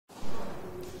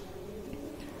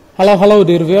Hello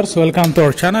dear viewers, welcome to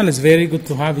our channel. It's very good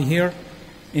to have you here.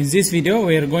 In this video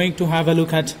we are going to have a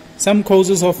look at some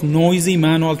causes of noisy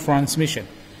manual transmission.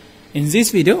 In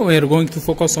this video we are going to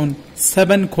focus on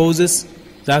 7 causes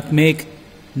that make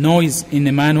noise in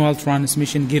a manual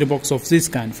transmission gearbox of this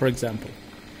kind, for example.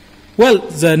 Well,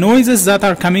 the noises that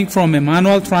are coming from a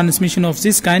manual transmission of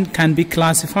this kind can be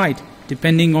classified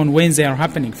depending on when they are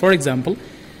happening. For example,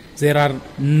 there are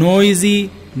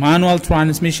noisy manual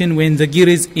transmission when the gear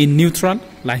is in neutral,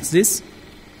 like this.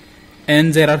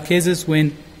 And there are cases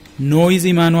when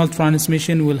noisy manual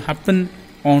transmission will happen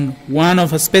on one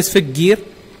of a specific gear.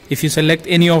 If you select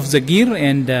any of the gear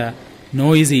and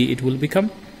noisy it will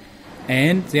become.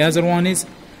 And the other one is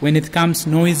when it comes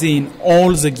noisy in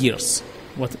all the gears.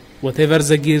 Whatever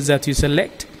the gears that you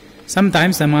select,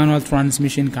 sometimes the manual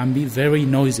transmission can be very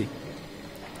noisy.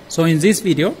 So in this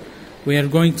video, we are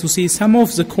going to see some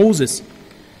of the causes,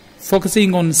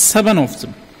 focusing on 7 of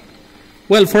them.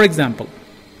 Well, for example,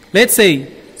 let's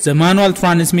say the manual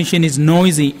transmission is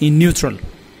noisy in neutral.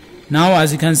 Now,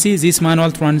 as you can see, this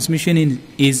manual transmission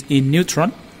is in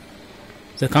neutral.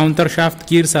 The counter shaft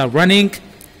gears are running,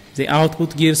 the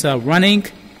output gears are running,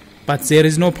 but there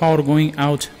is no power going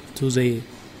out to the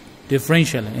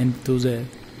differential and to the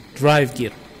drive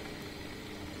gear,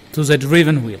 to the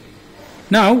driven wheel.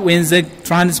 Now, when the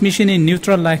transmission is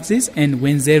neutral like this and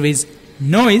when there is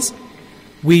noise,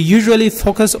 we usually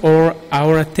focus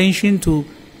our attention to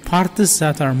parts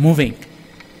that are moving.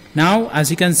 Now,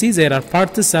 as you can see, there are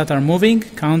parts that are moving,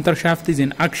 counter shaft is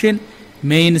in action,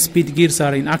 main speed gears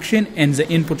are in action, and the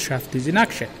input shaft is in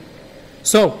action.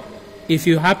 So, if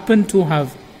you happen to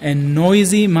have a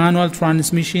noisy manual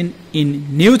transmission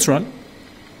in neutral,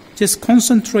 just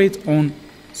concentrate on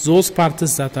those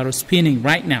parts that are spinning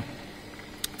right now.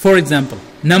 For example,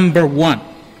 number 1,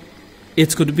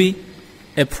 it could be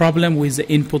a problem with the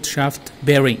input shaft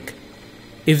bearing.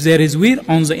 If there is wear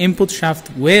on the input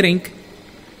shaft bearing,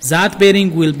 that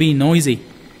bearing will be noisy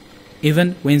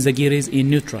even when the gear is in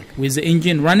neutral. With the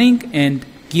engine running and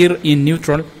gear in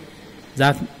neutral,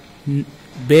 that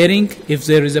bearing, if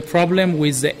there is a problem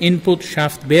with the input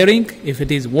shaft bearing, if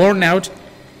it is worn out,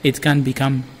 it can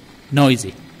become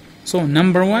noisy. So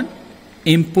number 1,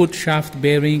 input shaft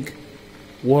bearing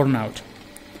worn out.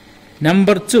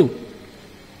 Number 2,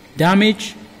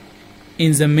 damage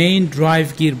in the main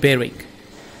drive gear bearing.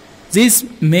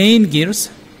 These main gears,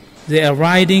 they are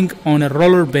riding on a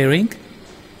roller bearing,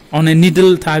 on a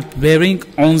needle type bearing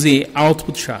on the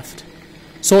output shaft.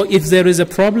 So if there is a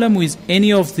problem with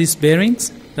any of these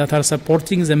bearings that are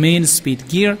supporting the main speed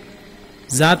gear,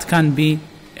 that can be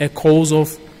a cause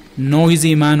of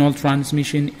noisy manual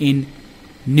transmission in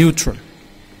neutral.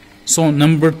 So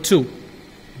number 2,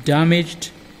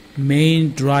 damaged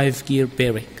main drive gear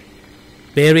bearing.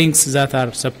 Bearings that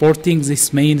are supporting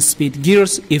this main speed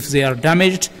gears, if they are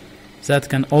damaged, that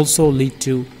can also lead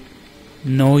to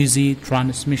noisy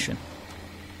transmission.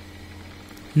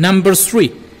 Number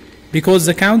 3, because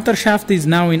the counter shaft is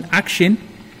now in action,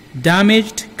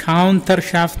 damaged counter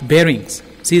shaft bearings.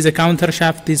 See, the counter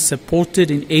shaft is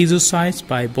supported in isocycles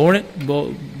by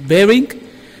bearing.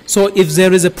 So if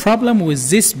there is a problem with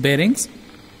these bearings,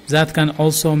 that can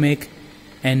also make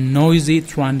a noisy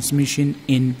transmission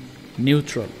in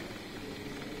neutral.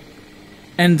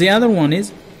 And the other one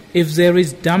is if there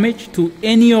is damage to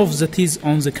any of the teeth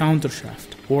on the counter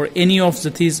shaft or any of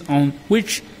the teeth on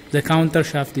which the counter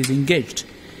shaft is engaged.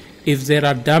 If there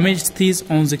are damaged teeth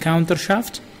on the counter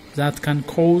shaft, that can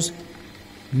cause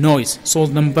noise. So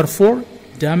number 4,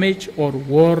 damage or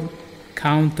worn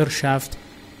counter shaft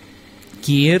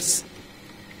gears.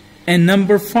 And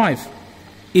number 5,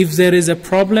 if there is a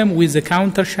problem with the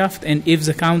counter shaft and if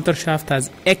the counter shaft has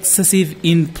excessive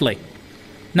in play.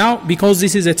 Now, because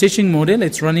this is a teaching model,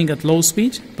 it's running at low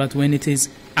speed, but when it is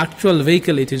actual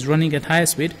vehicle, it is running at high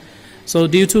speed. So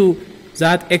due to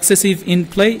that excessive in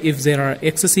play, if there are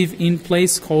excessive in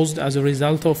plays caused as a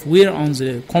result of wear on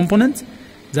the component,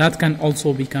 that can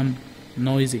also become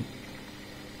noisy.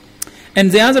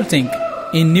 And the other thing,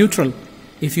 in neutral,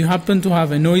 if you happen to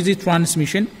have a noisy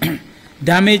transmission,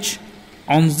 damage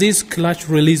on this clutch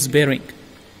release bearing,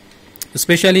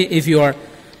 especially if you are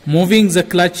moving the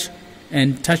clutch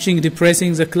and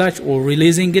depressing the clutch or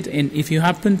releasing it, and if you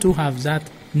happen to have that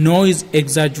noise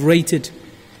exaggerated,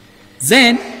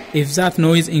 then if that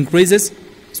noise increases,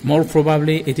 more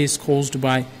probably it is caused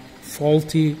by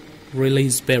faulty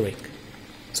release bearing.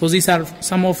 So these are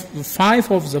some of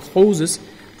 5 of the causes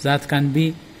that can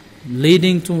be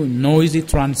leading to noisy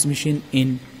transmission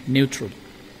in neutral.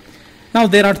 Now,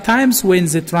 there are times when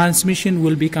the transmission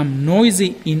will become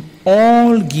noisy in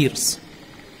all gears.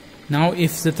 Now,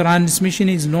 if the transmission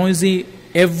is noisy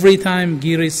every time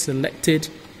gear is selected,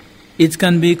 it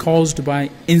can be caused by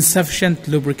insufficient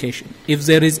lubrication. If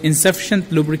there is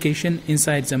insufficient lubrication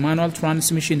inside the manual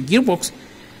transmission gearbox,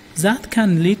 that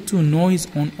can lead to noise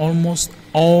on almost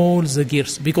all the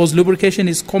gears. Because lubrication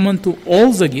is common to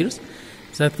all the gears,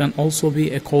 that can also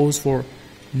be a cause for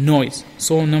noise.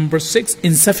 So number 6,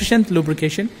 insufficient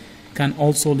lubrication can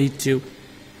also lead to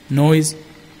noise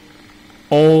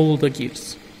all the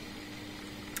gears.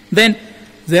 Then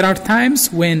there are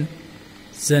times when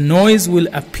the noise will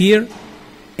appear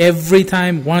every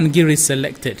time one gear is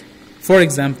selected. For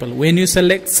example, when you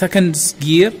select second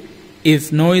gear,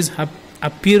 if noise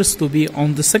appears to be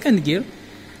on the second gear,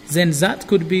 then that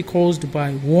could be caused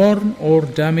by worn or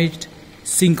damaged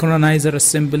synchronizer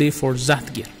assembly for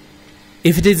that gear.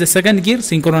 If it is the second gear,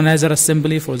 synchronizer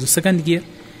assembly for the second gear.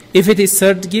 If it is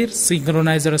third gear,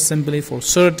 synchronizer assembly for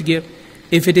third gear.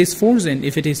 If it is fourth, and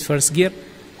if it is first gear,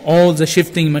 all the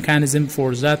shifting mechanism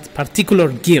for that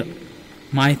particular gear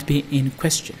might be in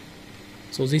question.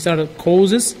 So these are the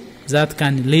causes that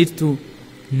can lead to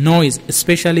noise,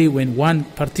 especially when one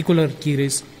particular gear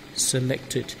is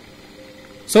selected.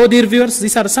 So dear viewers,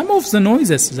 these are some of the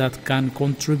noises that can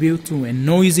contribute to a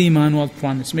noisy manual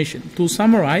transmission. To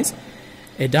summarize,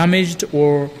 a damaged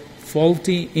or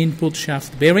faulty input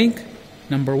shaft bearing.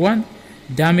 Number 1,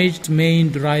 damaged main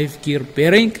drive gear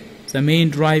bearing. The main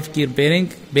drive gear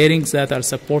bearings that are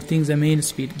supporting the main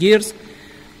speed gears.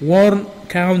 Worn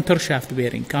counter shaft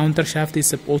bearing. Counter shaft is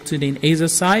supported in either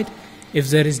side. If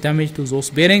there is damage to those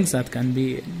bearings, that can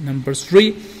be number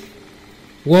 3.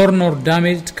 Worn or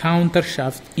damaged counter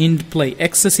shaft end play.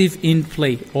 Excessive end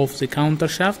play of the counter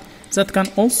shaft, that can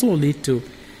also lead to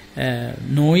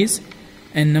noise.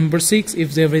 And number 6,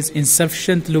 if there is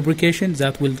insufficient lubrication,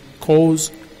 that will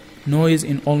cause noise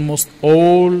in almost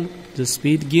all the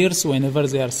speed gears whenever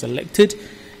they are selected.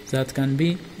 That can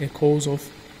be a cause of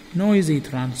noisy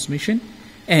transmission.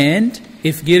 And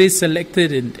if gear is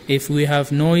selected and if we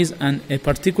have noise and a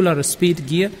particular speed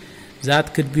gear,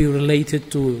 that could be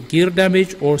related to gear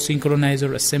damage or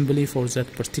synchronizer assembly for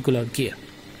that particular gear.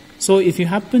 So if you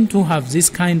happen to have this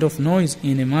kind of noise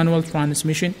in a manual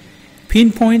transmission,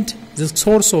 pinpoint the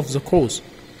source of the cause.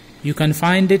 You can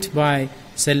find it by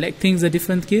selecting the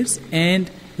different gears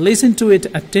and listen to it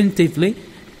attentively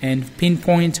and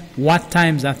pinpoint what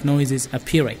time that noise is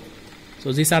appearing.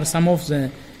 So these are some of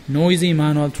the noisy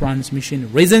manual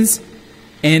transmission reasons,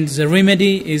 and the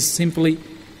remedy is simply,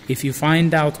 if you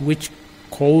find out which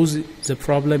cause the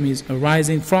problem is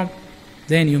arising from,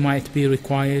 then you might be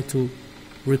required to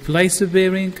replace the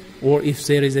bearing, or if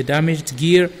there is a damaged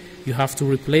gear, you have to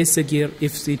replace the gear.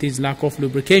 If it is lack of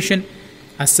lubrication,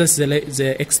 assess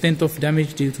the extent of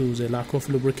damage due to the lack of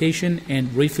lubrication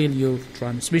and refill your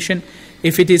transmission.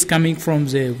 If it is coming from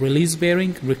the release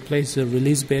bearing, replace the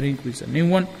release bearing with a new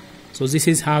one. So this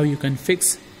is how you can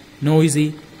fix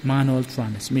noisy manual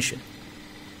transmission.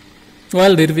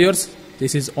 Well, dear viewers,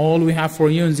 this is all we have for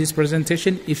you in this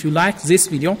presentation. If you like this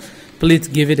video, please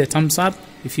give it a thumbs up.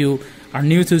 If you are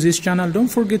new to this channel, don't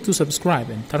forget to subscribe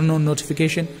and turn on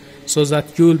notification so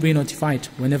that you will be notified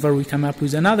whenever we come up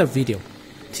with another video.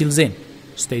 Till then,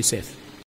 stay safe.